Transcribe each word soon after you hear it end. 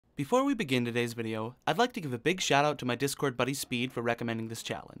Before we begin today's video, I'd like to give a big shout out to my Discord buddy Speed for recommending this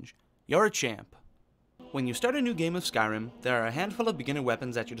challenge. You're a champ. When you start a new game of Skyrim, there are a handful of beginner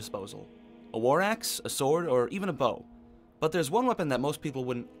weapons at your disposal. A war axe, a sword, or even a bow. But there's one weapon that most people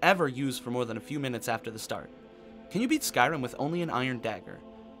wouldn't ever use for more than a few minutes after the start. Can you beat Skyrim with only an iron dagger?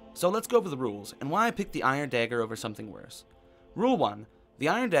 So let's go over the rules, and why I picked the iron dagger over something worse. Rule 1. The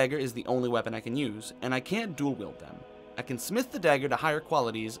iron dagger is the only weapon I can use, and I can't dual wield them. I can smith the dagger to higher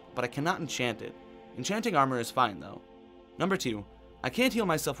qualities, but I cannot enchant it. Enchanting armor is fine though. Number 2. I can't heal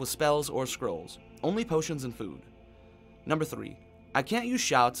myself with spells or scrolls, only potions and food. Number 3. I can't use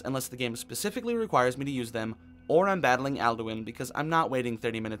shouts unless the game specifically requires me to use them, or I'm battling Alduin because I'm not waiting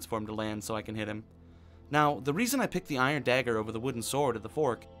 30 minutes for him to land so I can hit him. Now, the reason I picked the iron dagger over the wooden sword or the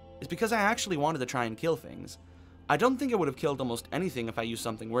fork is because I actually wanted to try and kill things. I don't think I would have killed almost anything if I used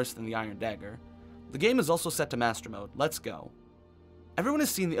something worse than the iron dagger. The game is also set to master mode. Let's go. Everyone has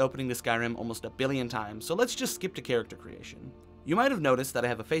seen the opening to Skyrim almost a billion times, so let's just skip to character creation. You might have noticed that I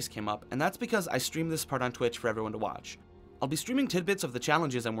have a face cam up, and that's because I stream this part on Twitch for everyone to watch. I'll be streaming tidbits of the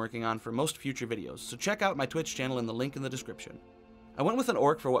challenges I'm working on for most future videos, so check out my Twitch channel in the link in the description. I went with an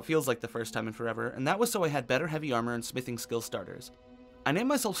orc for what feels like the first time in forever, and that was so I had better heavy armor and smithing skill starters. I named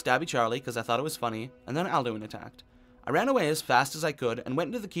myself Stabby Charlie because I thought it was funny, and then Alduin attacked. I ran away as fast as I could and went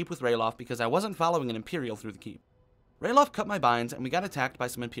into the keep with Ralof because I wasn't following an Imperial through the keep. Ralof cut my binds and we got attacked by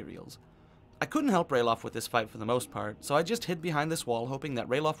some Imperials. I couldn't help Ralof with this fight for the most part, so I just hid behind this wall hoping that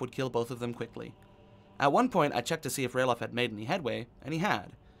Ralof would kill both of them quickly. At one point I checked to see if Ralof had made any headway, and he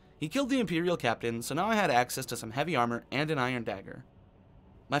had. He killed the Imperial captain, so now I had access to some heavy armor and an iron dagger.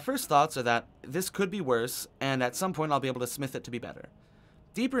 My first thoughts are that this could be worse, and at some point I'll be able to smith it to be better.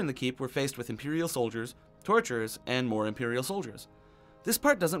 Deeper in the keep, we're faced with Imperial soldiers, torturers, and more Imperial soldiers. This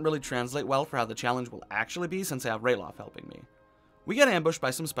part doesn't really translate well for how the challenge will actually be since I have Ralof helping me. We get ambushed by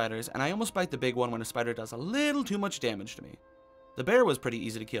some spiders, and I almost bite the big one when a spider does a little too much damage to me. The bear was pretty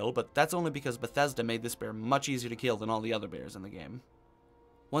easy to kill, but that's only because Bethesda made this bear much easier to kill than all the other bears in the game.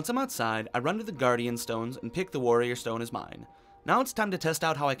 Once I'm outside, I run to the Guardian Stones and pick the Warrior Stone as mine. Now it's time to test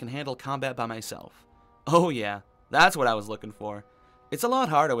out how I can handle combat by myself. Oh yeah, that's what I was looking for. It's a lot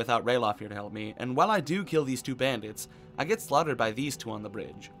harder without Ralof here to help me, and while I do kill these two bandits, I get slaughtered by these two on the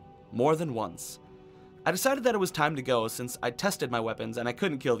bridge. More than once. I decided that it was time to go since I tested my weapons and I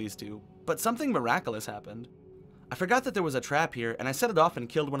couldn't kill these two, but something miraculous happened. I forgot that there was a trap here and I set it off and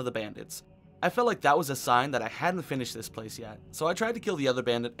killed one of the bandits. I felt like that was a sign that I hadn't finished this place yet, so I tried to kill the other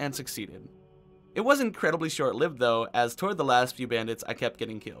bandit and succeeded. It was incredibly short-lived though, as toward the last few bandits I kept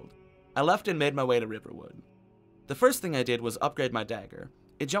getting killed. I left and made my way to Riverwood. The first thing I did was upgrade my dagger.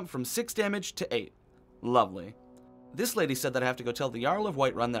 It jumped from 6 damage to 8. Lovely. This lady said that I have to go tell the Jarl of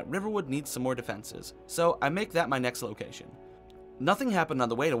Whiterun that Riverwood needs some more defenses, so I make that my next location. Nothing happened on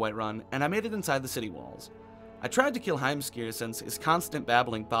the way to Whiterun, and I made it inside the city walls. I tried to kill Heimskir since his constant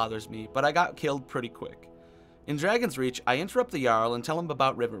babbling bothers me, but I got killed pretty quick. In Dragon's Reach, I interrupt the Jarl and tell him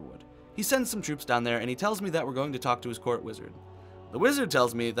about Riverwood. He sends some troops down there and he tells me that we're going to talk to his court wizard. The wizard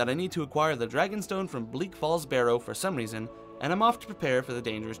tells me that I need to acquire the Dragonstone from Bleak Falls Barrow for some reason, and I'm off to prepare for the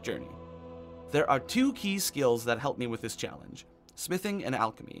dangerous journey. There are 2 key skills that help me with this challenge: smithing and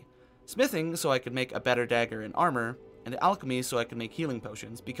alchemy. Smithing so I could make a better dagger and armor, and alchemy so I could make healing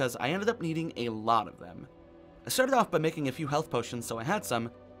potions, because I ended up needing a lot of them. I started off by making a few health potions so I had some,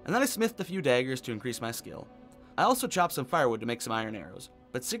 and then I smithed a few daggers to increase my skill. I also chopped some firewood to make some iron arrows,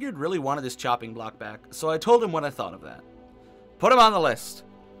 but Sigurd really wanted his chopping block back, so I told him what I thought of that. Put him on the list!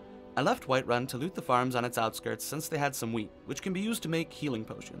 I left Whiterun to loot the farms on its outskirts since they had some wheat, which can be used to make healing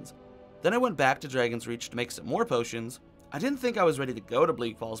potions. Then I went back to Dragon's Reach to make some more potions. I didn't think I was ready to go to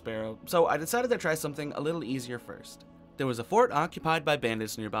Bleak Falls Barrow, so I decided to try something a little easier first. There was a fort occupied by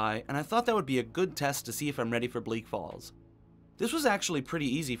bandits nearby, and I thought that would be a good test to see if I'm ready for Bleak Falls. This was actually pretty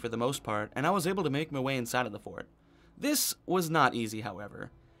easy for the most part, and I was able to make my way inside of the fort. This was not easy,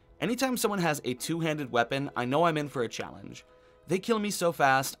 however. Anytime someone has a two-handed weapon, I know I'm in for a challenge. They kill me so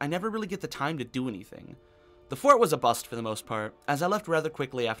fast, I never really get the time to do anything. The fort was a bust for the most part, as I left rather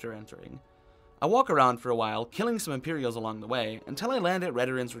quickly after entering. I walk around for a while, killing some Imperials along the way, until I land at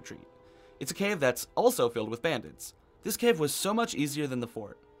Redoran's Retreat. It's a cave that's also filled with bandits. This cave was so much easier than the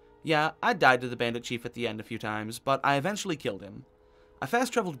fort. Yeah, I died to the bandit chief at the end a few times, but I eventually killed him. I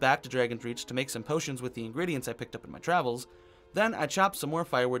fast-traveled back to Dragon's Reach to make some potions with the ingredients I picked up in my travels, then I chopped some more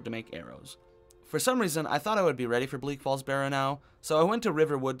firewood to make arrows. For some reason, I thought I would be ready for Bleak Falls Barrow now, so I went to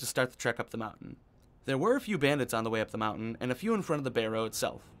Riverwood to start the trek up the mountain. There were a few bandits on the way up the mountain, and a few in front of the barrow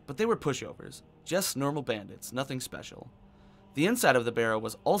itself, but they were pushovers. Just normal bandits, nothing special. The inside of the barrow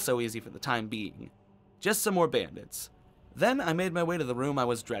was also easy for the time being. Just some more bandits. Then I made my way to the room I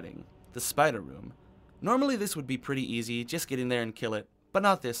was dreading, the spider room. Normally this would be pretty easy, just get in there and kill it, but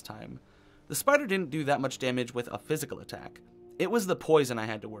not this time. The spider didn't do that much damage with a physical attack. It was the poison I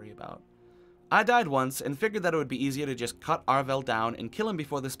had to worry about. I died once and figured that it would be easier to just cut Arvel down and kill him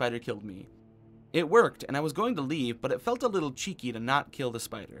before the spider killed me. It worked, and I was going to leave, but it felt a little cheeky to not kill the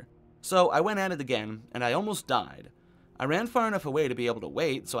spider. So I went at it again, and I almost died. I ran far enough away to be able to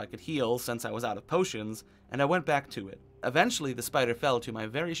wait so I could heal since I was out of potions, and I went back to it. Eventually the spider fell to my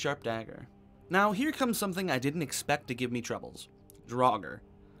very sharp dagger. Now here comes something I didn't expect to give me troubles. Draugr.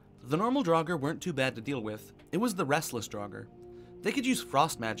 The normal Draugr weren't too bad to deal with, it was the restless Draugr. They could use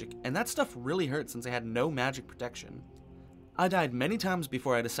frost magic, and that stuff really hurt since I had no magic protection. I died many times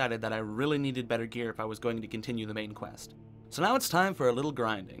before I decided that I really needed better gear if I was going to continue the main quest. So now it's time for a little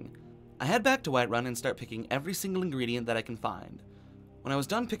grinding. I head back to Whiterun and start picking every single ingredient that I can find. When I was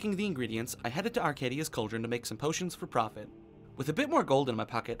done picking the ingredients, I headed to Arcadia's Cauldron to make some potions for profit. With a bit more gold in my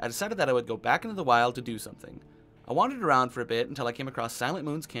pocket, I decided that I would go back into the wild to do something. I wandered around for a bit until I came across Silent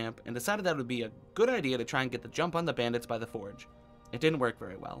Moon's camp and decided that it would be a good idea to try and get the jump on the bandits by the forge. It didn't work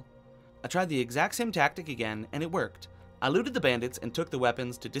very well. I tried the exact same tactic again, and it worked. I looted the bandits and took the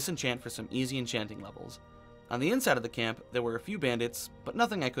weapons to disenchant for some easy enchanting levels. On the inside of the camp, there were a few bandits, but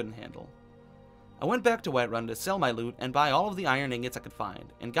nothing I couldn't handle. I went back to Whiterun to sell my loot and buy all of the iron ingots I could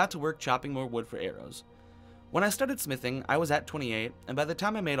find, and got to work chopping more wood for arrows. When I started smithing, I was at 28, and by the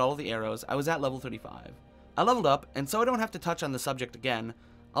time I made all of the arrows, I was at level 35. I leveled up, and so I don't have to touch on the subject again,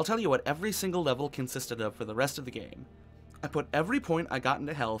 I'll tell you what every single level consisted of for the rest of the game. I put every point I got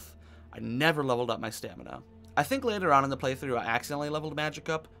into health. I never leveled up my stamina. I think later on in the playthrough I accidentally leveled magic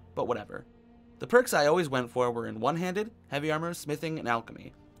up, but whatever. The perks I always went for were in one-handed, heavy armor, smithing, and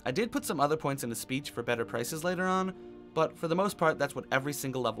alchemy. I did put some other points into speech for better prices later on, but for the most part that's what every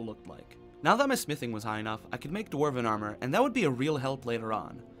single level looked like. Now that my smithing was high enough, I could make dwarven armor, and that would be a real help later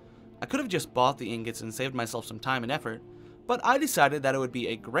on. I could have just bought the ingots and saved myself some time and effort, but I decided that it would be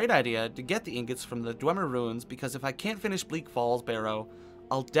a great idea to get the ingots from the Dwemer Ruins because if I can't finish Bleak Falls Barrow,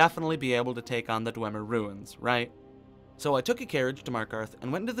 I'll definitely be able to take on the Dwemer Ruins, right? So I took a carriage to Markarth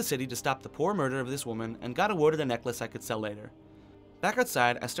and went into the city to stop the poor murder of this woman and got awarded a necklace I could sell later. Back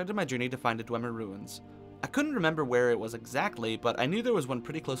outside, I started my journey to find the Dwemer Ruins. I couldn't remember where it was exactly, but I knew there was one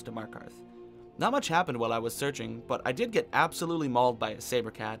pretty close to Markarth. Not much happened while I was searching, but I did get absolutely mauled by a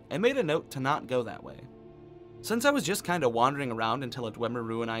saber cat and made a note to not go that way. Since I was just kinda wandering around until a Dwemer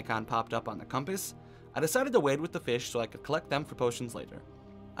Ruin icon popped up on the compass, I decided to wade with the fish so I could collect them for potions later.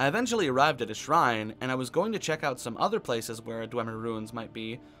 I eventually arrived at a shrine, and I was going to check out some other places where a Dwemer Ruins might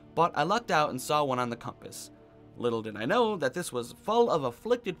be, but I lucked out and saw one on the compass. Little did I know that this was full of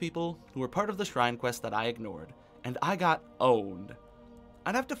afflicted people who were part of the shrine quest that I ignored, and I got owned.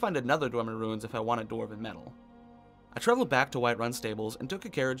 I'd have to find another Dwemer Ruins if I wanted dwarven metal. I traveled back to Whiterun Stables and took a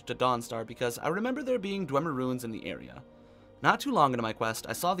carriage to Dawnstar because I remember there being Dwemer Ruins in the area. Not too long into my quest,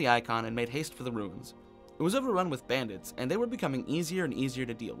 I saw the icon and made haste for the ruins. It was overrun with bandits, and they were becoming easier and easier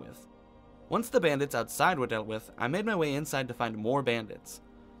to deal with. Once the bandits outside were dealt with, I made my way inside to find more bandits.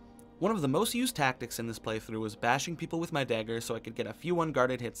 One of the most used tactics in this playthrough was bashing people with my dagger so I could get a few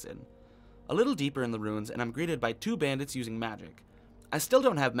unguarded hits in. A little deeper in the ruins, and I'm greeted by two bandits using magic. I still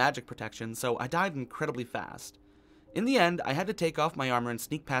don't have magic protection, so I died incredibly fast. In the end, I had to take off my armor and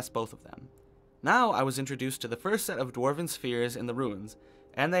sneak past both of them. Now I was introduced to the first set of dwarven spheres in the ruins,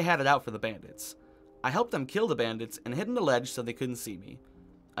 and they had it out for the bandits. I helped them kill the bandits and hid in a ledge so they couldn't see me.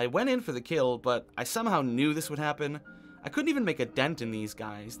 I went in for the kill, but I somehow knew this would happen. I couldn't even make a dent in these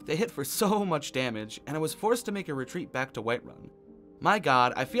guys. They hit for so much damage, and I was forced to make a retreat back to Whiterun. My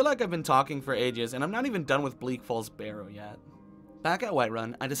god, I feel like I've been talking for ages, and I'm not even done with Bleak Falls Barrow yet. Back at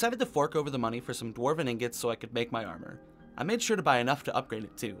Whiterun, I decided to fork over the money for some dwarven ingots so I could make my armor. I made sure to buy enough to upgrade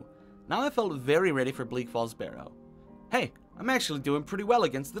it too. Now I felt very ready for Bleak Falls Barrow. Hey, I'm actually doing pretty well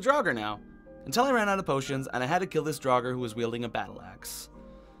against the Draugr now. Until I ran out of potions and I had to kill this Draugr who was wielding a battle axe.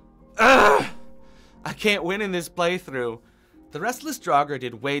 Ugh! I can't win in this playthrough. The restless Draugr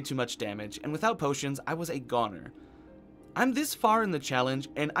did way too much damage, and without potions, I was a goner. I'm this far in the challenge,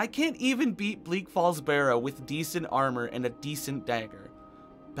 and I can't even beat Bleak Falls Barrow with decent armor and a decent dagger.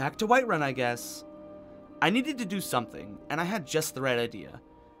 Back to Whiterun, I guess. I needed to do something, and I had just the right idea.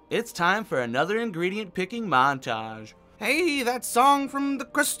 It's time for another ingredient picking montage. Hey, that song from the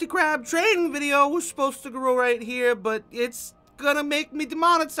Krusty Krab training video was supposed to go right here, but it's gonna make me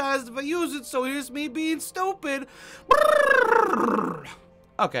demonetized if I use it, so here's me being stupid.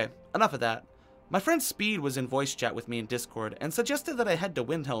 Okay, enough of that. My friend Speed was in voice chat with me in Discord and suggested that I head to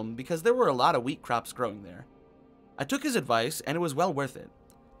Windhelm because there were a lot of wheat crops growing there. I took his advice and it was well worth it.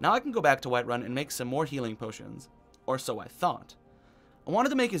 Now I can go back to Whiterun and make some more healing potions. or so I thought. I wanted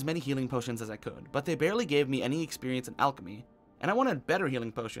to make as many healing potions as I could, but they barely gave me any experience in alchemy, and I wanted better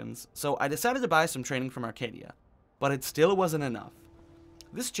healing potions, so I decided to buy some training from Arcadia. But it still wasn't enough.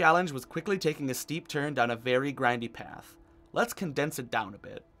 This challenge was quickly taking a steep turn down a very grindy path. Let's condense it down a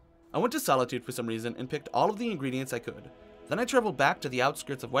bit. I went to Solitude for some reason and picked all of the ingredients I could. Then I traveled back to the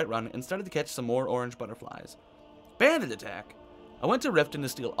outskirts of Whiterun and started to catch some more orange butterflies. Bandit attack! I went to Riften to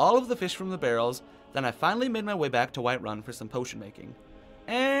steal all of the fish from the barrels, then I finally made my way back to Whiterun for some potion making.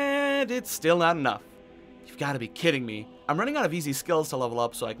 And it's still not enough. You've got to be kidding me. I'm running out of easy skills to level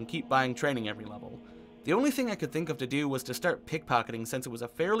up so I can keep buying training every level. The only thing I could think of to do was to start pickpocketing since it was a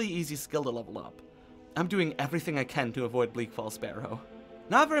fairly easy skill to level up. I'm doing everything I can to avoid Bleakfall Sparrow.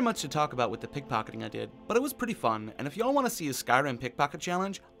 Not very much to talk about with the pickpocketing I did, but it was pretty fun, and if y'all want to see a Skyrim pickpocket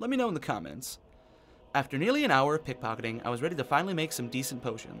challenge, let me know in the comments. After nearly an hour of pickpocketing, I was ready to finally make some decent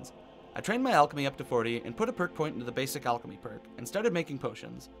potions. I trained my alchemy up to 40 and put a perk point into the basic alchemy perk, and started making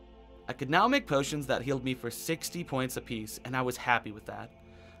potions. I could now make potions that healed me for 60 points apiece, and I was happy with that.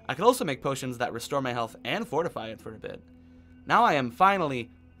 I could also make potions that restore my health and fortify it for a bit. Now I am finally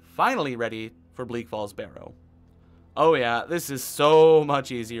ready for Bleakfall's Barrow. Oh yeah, this is so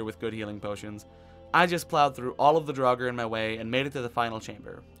much easier with good healing potions. I just plowed through all of the Draugr in my way and made it to the final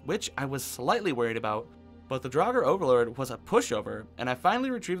chamber, which I was slightly worried about, but the Draugr Overlord was a pushover, and I finally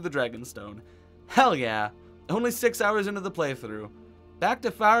retrieved the Dragonstone. Hell yeah! Only 6 hours into the playthrough. Back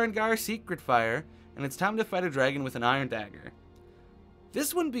to Farengar Secret Fire, and it's time to fight a dragon with an iron dagger.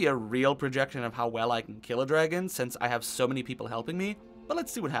 This wouldn't be a real projection of how well I can kill a dragon since I have so many people helping me, but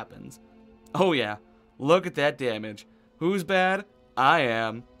let's see what happens. Oh yeah, look at that damage. Who's bad? I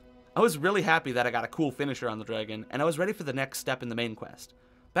am. I was really happy that I got a cool finisher on the dragon, and I was ready for the next step in the main quest.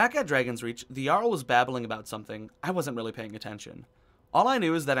 Back at Dragon's Reach, the Jarl was babbling about something. I wasn't really paying attention. All I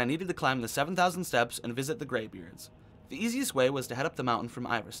knew is that I needed to climb the 7,000 steps and visit the Greybeards. The easiest way was to head up the mountain from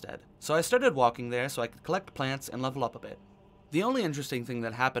Ivarstead, so I started walking there so I could collect plants and level up a bit. The only interesting thing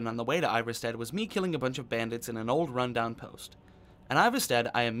that happened on the way to Ivarstead was me killing a bunch of bandits in an old rundown post. At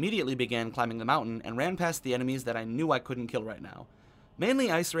Ivarstead, I immediately began climbing the mountain and ran past the enemies that I knew I couldn't kill right now.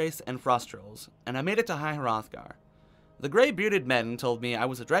 Mainly Ice Wraiths and Frost Trolls, and I made it to High Hrothgar. The grey-bearded men told me I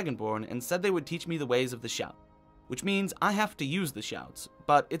was a Dragonborn and said they would teach me the ways of the shout, which means I have to use the shouts,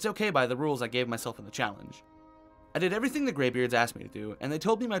 but it's okay by the rules I gave myself in the challenge. I did everything the Greybeards asked me to do, and they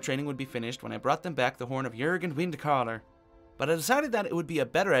told me my training would be finished when I brought them back the horn of Jurgen Windcaller. But I decided that it would be a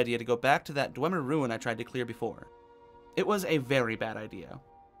better idea to go back to that Dwemer ruin I tried to clear before. It was a very bad idea.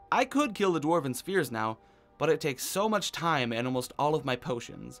 I could kill the Dwarven Spheres now, but it takes so much time and almost all of my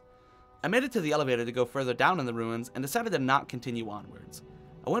potions. I made it to the elevator to go further down in the ruins and decided to not continue onwards.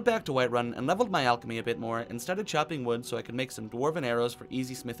 I went back to Whiterun and leveled my alchemy a bit more and started chopping wood so I could make some Dwarven arrows for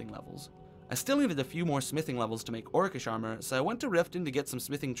easy smithing levels. I still needed a few more smithing levels to make Orcish armor, so I went to Riften to get some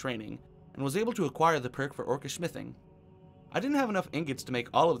smithing training, and was able to acquire the perk for Orcish smithing. I didn't have enough ingots to make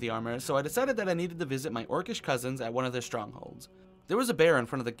all of the armor, so I decided that I needed to visit my Orcish cousins at one of their strongholds. There was a bear in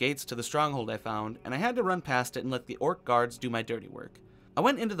front of the gates to the stronghold I found, and I had to run past it and let the orc guards do my dirty work. I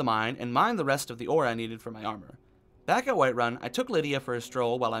went into the mine and mined the rest of the ore I needed for my armor. Back at Whiterun, I took Lydia for a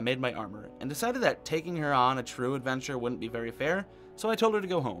stroll while I made my armor, and decided that taking her on a true adventure wouldn't be very fair, so I told her to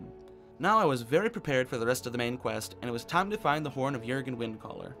go home. Now I was very prepared for the rest of the main quest, and it was time to find the horn of Jurgen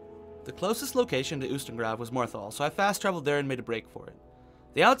Windcaller. The closest location to Ustengrav was Morthal, so I fast traveled there and made a break for it.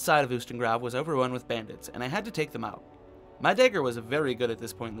 The outside of Ustengrav was overrun with bandits, and I had to take them out. My dagger was very good at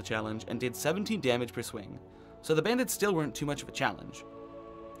this point in the challenge, and did 17 damage per swing, so the bandits still weren't too much of a challenge.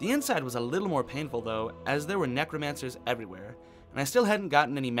 The inside was a little more painful though, as there were necromancers everywhere, and I still hadn't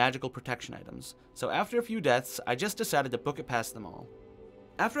gotten any magical protection items, so after a few deaths, I just decided to book it past them all.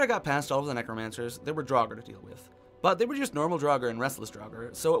 After I got past all of the necromancers, there were Draugr to deal with, but they were just normal Draugr and restless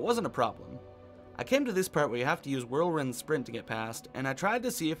Draugr, so it wasn't a problem. I came to this part where you have to use Whirlwind Sprint to get past, and I tried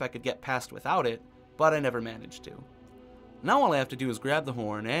to see if I could get past without it, but I never managed to. Now all I have to do is grab the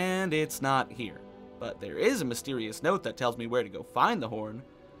horn, and it's not here. But there is a mysterious note that tells me where to go find the horn.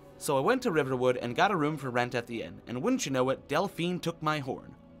 So I went to Riverwood and got a room for rent at the inn, and wouldn't you know it, Delphine took my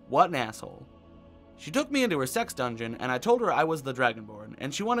horn. What an asshole. She took me into her sex dungeon, and I told her I was the Dragonborn,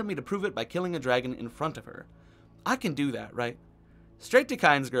 and she wanted me to prove it by killing a dragon in front of her. I can do that, right? Straight to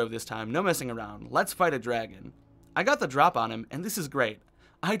Kynesgrove this time, no messing around. Let's fight a dragon. I got the drop on him, and this is great.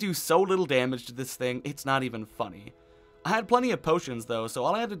 I do so little damage to this thing, it's not even funny. I had plenty of potions though, so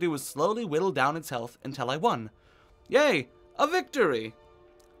all I had to do was slowly whittle down its health until I won. Yay! A victory!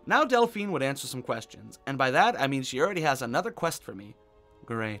 Now Delphine would answer some questions, and by that I mean she already has another quest for me.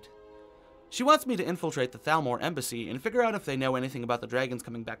 Great. She wants me to infiltrate the Thalmor embassy and figure out if they know anything about the dragons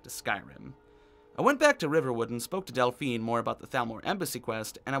coming back to Skyrim. I went back to Riverwood and spoke to Delphine more about the Thalmor Embassy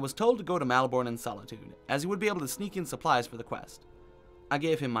quest, and I was told to go to Malborn in Solitude, as he would be able to sneak in supplies for the quest. I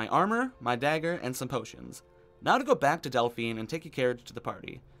gave him my armor, my dagger, and some potions. Now to go back to Delphine and take a carriage to the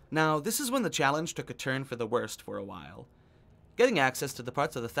party. Now, this is when the challenge took a turn for the worst for a while. Getting access to the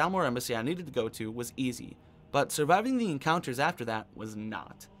parts of the Thalmor Embassy I needed to go to was easy, but surviving the encounters after that was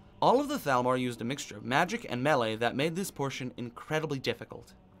not. All of the Thalmor used a mixture of magic and melee that made this portion incredibly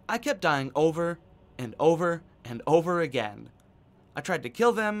difficult. I kept dying over and over and over again. I tried to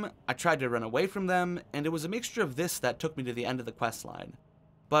kill them, I tried to run away from them, and it was a mixture of this that took me to the end of the quest line.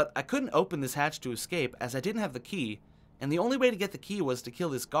 But I couldn't open this hatch to escape as I didn't have the key, and the only way to get the key was to kill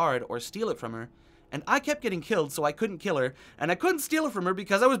this guard or steal it from her, and I kept getting killed so I couldn't kill her, and I couldn't steal it from her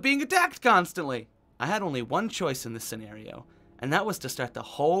because I was being attacked constantly. I had only one choice in this scenario, and that was to start the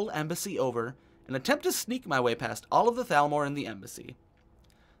whole embassy over and attempt to sneak my way past all of the Thalmor in the embassy.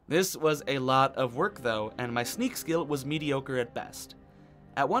 This was a lot of work though, and my sneak skill was mediocre at best.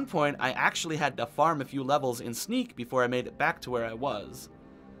 At one point, I actually had to farm a few levels in sneak before I made it back to where I was.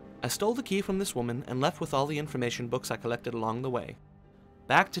 I stole the key from this woman and left with all the information books I collected along the way.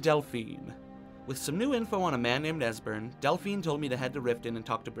 Back to Delphine. With some new info on a man named Esbern, Delphine told me to head to Riften and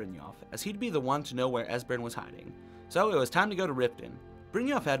talk to Brynjolf, as he'd be the one to know where Esbern was hiding. So it was time to go to Riften.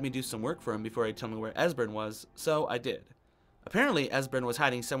 Brynjolf had me do some work for him before he'd tell me where Esbern was, so I did. Apparently, Esbern was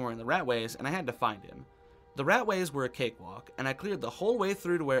hiding somewhere in the Ratways, and I had to find him. The Ratways were a cakewalk, and I cleared the whole way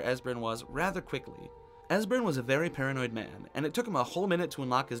through to where Esbern was rather quickly. Esbern was a very paranoid man, and it took him a whole minute to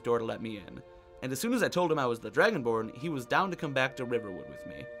unlock his door to let me in. And as soon as I told him I was the Dragonborn, he was down to come back to Riverwood with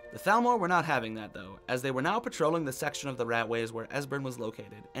me. The Thalmor were not having that though, as they were now patrolling the section of the Ratways where Esbern was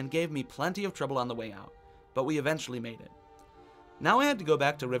located, and gave me plenty of trouble on the way out, but we eventually made it. Now I had to go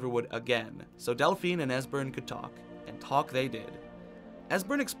back to Riverwood again, so Delphine and Esbern could talk, and talk they did.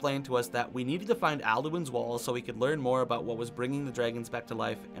 Esbern explained to us that we needed to find Alduin's Wall so we could learn more about what was bringing the dragons back to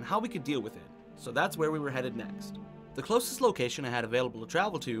life and how we could deal with it, so that's where we were headed next. The closest location I had available to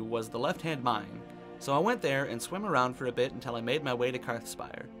travel to was the Left-Hand Mine, so I went there and swam around for a bit until I made my way to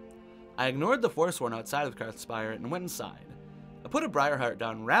Karthspire. I ignored the Forsworn outside of Karthspire and went inside. I put a Briarheart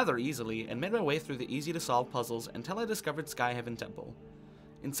down rather easily and made my way through the easy-to-solve puzzles until I discovered Skyhaven Temple.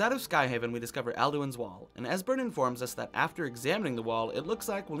 Inside of Skyhaven, we discover Alduin's Wall, and Esbern informs us that after examining the wall, it looks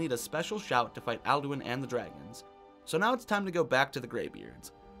like we'll need a special shout to fight Alduin and the dragons. So now it's time to go back to the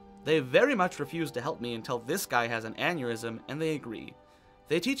Greybeards. They very much refuse to help me until this guy has an aneurysm, and they agree.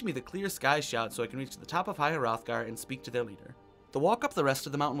 They teach me the Clear Sky shout so I can reach the top of High Hrothgar and speak to their leader. The walk up the rest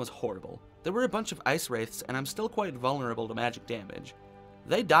of the mountain was horrible. There were a bunch of ice wraiths, and I'm still quite vulnerable to magic damage.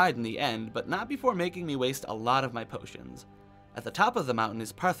 They died in the end, but not before making me waste a lot of my potions. At the top of the mountain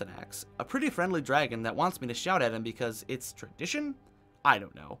is Parthenax, a pretty friendly dragon that wants me to shout at him because it's tradition? I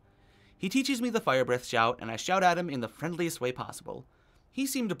don't know. He teaches me the Fire Breath shout, and I shout at him in the friendliest way possible. He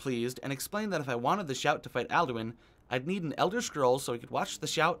seemed pleased and explained that if I wanted the shout to fight Alduin, I'd need an Elder Scroll so I could watch the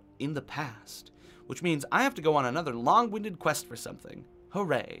shout in the past, which means I have to go on another long-winded quest for something.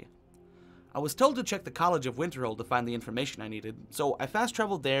 Hooray. I was told to check the College of Winterhold to find the information I needed, so I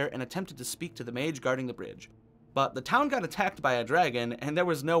fast-traveled there and attempted to speak to the mage guarding the bridge. But the town got attacked by a dragon, and there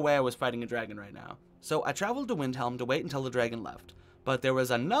was no way I was fighting a dragon right now. So I traveled to Windhelm to wait until the dragon left. But there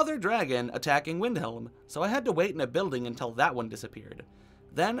was another dragon attacking Windhelm, so I had to wait in a building until that one disappeared.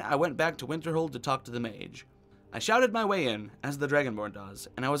 Then I went back to Winterhold to talk to the mage. I shouted my way in, as the Dragonborn does,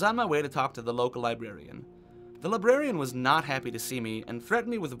 and I was on my way to talk to the local librarian. The librarian was not happy to see me, and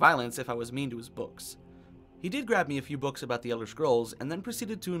threatened me with violence if I was mean to his books. He did grab me a few books about the Elder Scrolls, and then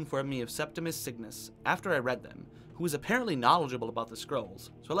proceeded to inform me of Septimus Cygnus, after I read them, who is apparently knowledgeable about the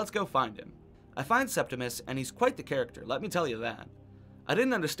scrolls, so let's go find him. I find Septimus, and he's quite the character, let me tell you that. I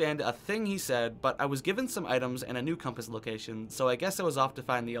didn't understand a thing he said, but I was given some items and a new compass location, so I guess I was off to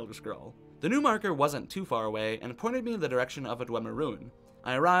find the Elder Scroll. The new marker wasn't too far away, and pointed me in the direction of a Dwemer ruin.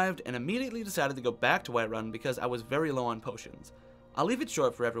 I arrived, and immediately decided to go back to Whiterun because I was very low on potions. I'll leave it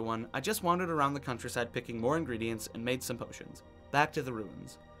short for everyone, I just wandered around the countryside picking more ingredients and made some potions. Back to the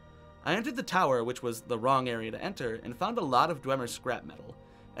ruins. I entered the tower, which was the wrong area to enter, and found a lot of Dwemer scrap metal,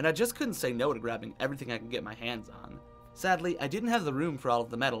 and I just couldn't say no to grabbing everything I could get my hands on. Sadly, I didn't have the room for all of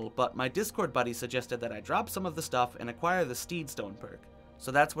the metal, but my Discord buddy suggested that I drop some of the stuff and acquire the Steedstone perk,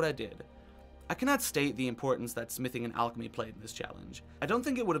 so that's what I did. I cannot state the importance that smithing and alchemy played in this challenge. I don't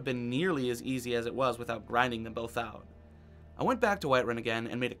think it would have been nearly as easy as it was without grinding them both out. I went back to Whiterun again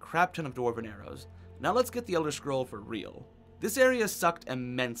and made a crap ton of dwarven arrows. Now let's get the Elder Scroll for real. This area sucked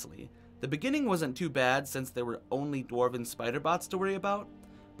immensely. The beginning wasn't too bad since there were only dwarven spider bots to worry about,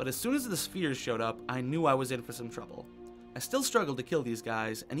 but as soon as the spheres showed up, I knew I was in for some trouble. I still struggled to kill these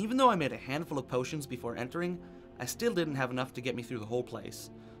guys, and even though I made a handful of potions before entering, I still didn't have enough to get me through the whole place,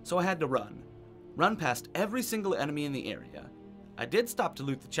 so I had to run. Run past every single enemy in the area. I did stop to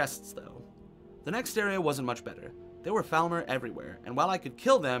loot the chests though. The next area wasn't much better. There were Falmer everywhere, and while I could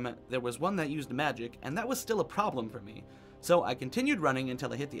kill them, there was one that used magic, and that was still a problem for me. So I continued running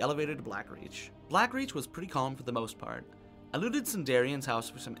until I hit the elevator to Blackreach. Blackreach was pretty calm for the most part. I looted Sundarian's house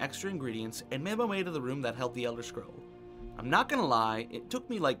for some extra ingredients and made my way to the room that held the Elder Scroll. I'm not gonna lie, it took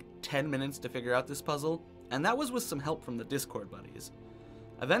me like 10 minutes to figure out this puzzle, and that was with some help from the Discord buddies.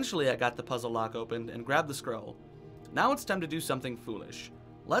 Eventually I got the puzzle lock opened and grabbed the scroll. Now it's time to do something foolish.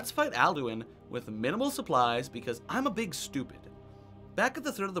 Let's fight Alduin with minimal supplies because I'm a big stupid. Back at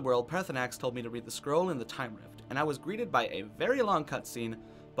the Thread of the World, Parthenax told me to read the scroll in the Time Rift, and I was greeted by a very long cutscene,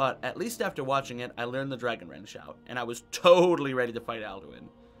 but at least after watching it, I learned the Dragonrend shout, and I was totally ready to fight Alduin.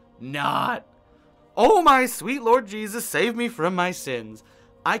 Not! Oh my sweet Lord Jesus, save me from my sins.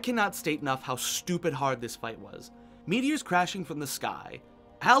 I cannot state enough how stupid hard this fight was. Meteors crashing from the sky,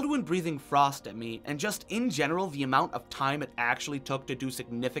 Alduin breathing frost at me, and just in general the amount of time it actually took to do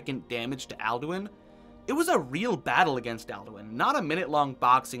significant damage to Alduin. It was a real battle against Alduin, not a minute-long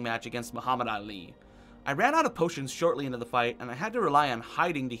boxing match against Muhammad Ali. I ran out of potions shortly into the fight, and I had to rely on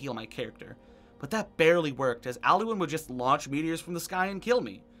hiding to heal my character. But that barely worked, as Alduin would just launch meteors from the sky and kill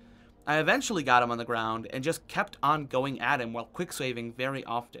me. I eventually got him on the ground, and just kept on going at him while quicksaving very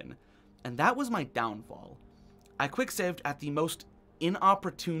often. And that was my downfall. I quicksaved at the most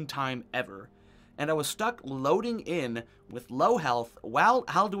inopportune time ever, and I was stuck loading in with low health while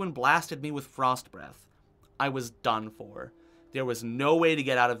Alduin blasted me with frost breath. I was done for. There was no way to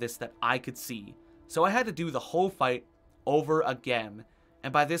get out of this that I could see, so I had to do the whole fight over again,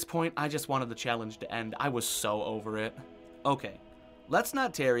 and by this point I just wanted the challenge to end. I was so over it. Okay, let's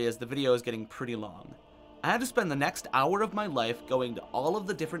not tarry as the video is getting pretty long. I had to spend the next hour of my life going to all of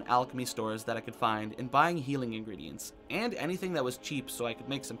the different alchemy stores that I could find and buying healing ingredients, and anything that was cheap so I could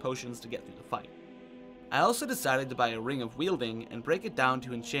make some potions to get through the fight. I also decided to buy a ring of wielding and break it down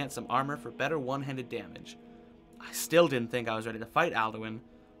to enchant some armor for better one-handed damage. I still didn't think I was ready to fight Alduin,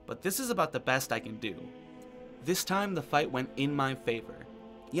 but this is about the best I can do. This time the fight went in my favor.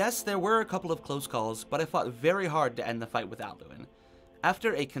 Yes, there were a couple of close calls, but I fought very hard to end the fight with Alduin.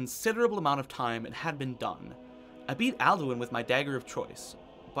 After a considerable amount of time, it had been done. I beat Alduin with my dagger of choice,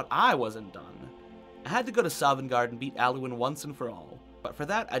 but I wasn't done. I had to go to Sovngarde and beat Alduin once and for all, but for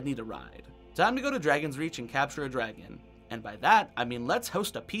that I'd need a ride. Time to go to Dragon's Reach and capture a dragon, and by that I mean let's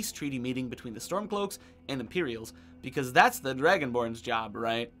host a peace treaty meeting between the Stormcloaks and Imperials, because that's the Dragonborn's job,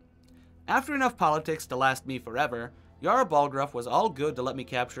 right? After enough politics to last me forever, Jarl Balgruuf was all good to let me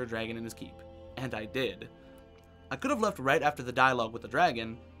capture a dragon in his keep, and I did. I could have left right after the dialogue with the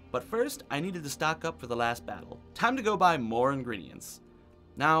dragon, but first I needed to stock up for the last battle. Time to go buy more ingredients.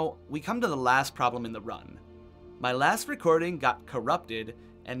 Now, we come to the last problem in the run. My last recording got corrupted,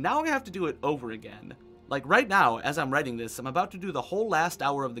 and now I have to do it over again. Like right now, as I'm writing this, I'm about to do the whole last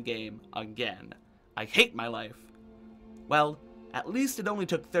hour of the game again. I hate my life. Well, at least it only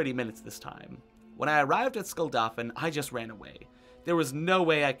took 30 minutes this time. When I arrived at Skuldafn, I just ran away. There was no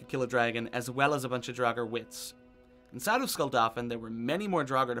way I could kill a dragon as well as a bunch of Draugr wits. Inside of Skuldafn, there were many more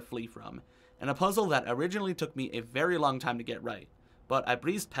Draugr to flee from, and a puzzle that originally took me a very long time to get right, but I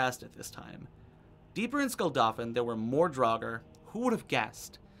breezed past it this time. Deeper in Skuldafn, there were more Draugr. Who would have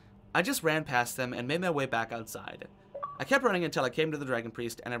guessed? I just ran past them and made my way back outside. I kept running until I came to the Dragon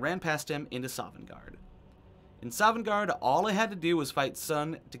Priest, and I ran past him into Sovngarde. In Sovngarde, all I had to do was fight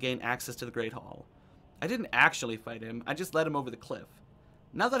Sun to gain access to the Great Hall. I didn't actually fight him, I just led him over the cliff.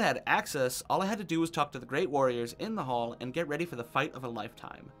 Now that I had access, all I had to do was talk to the great warriors in the hall and get ready for the fight of a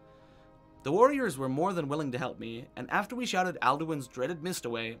lifetime. The warriors were more than willing to help me, and after we shouted Alduin's dreaded mist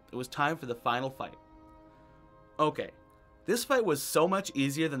away, it was time for the final fight. Okay, this fight was so much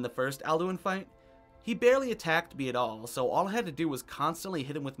easier than the first Alduin fight. He barely attacked me at all, so all I had to do was constantly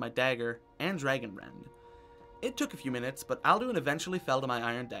hit him with my dagger and Dragonrend. It took a few minutes, but Alduin eventually fell to my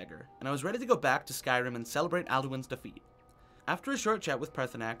iron dagger, and I was ready to go back to Skyrim and celebrate Alduin's defeat. After a short chat with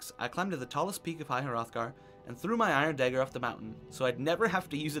Parthenax, I climbed to the tallest peak of High Hrothgar and threw my iron dagger off the mountain, so I'd never have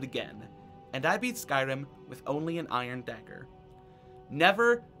to use it again. And I beat Skyrim with only an iron dagger.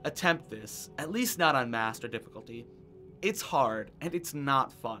 Never attempt this, at least not on Master difficulty. It's hard, and it's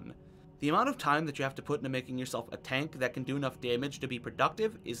not fun. The amount of time that you have to put into making yourself a tank that can do enough damage to be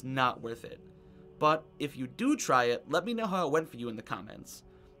productive is not worth it. But if you do try it, let me know how it went for you in the comments.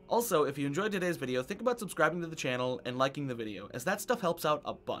 Also, if you enjoyed today's video, think about subscribing to the channel and liking the video, as that stuff helps out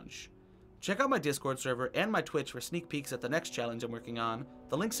a bunch. Check out my Discord server and my Twitch for sneak peeks at the next challenge I'm working on.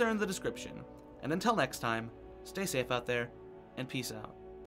 The links are in the description. And until next time, stay safe out there, and peace out.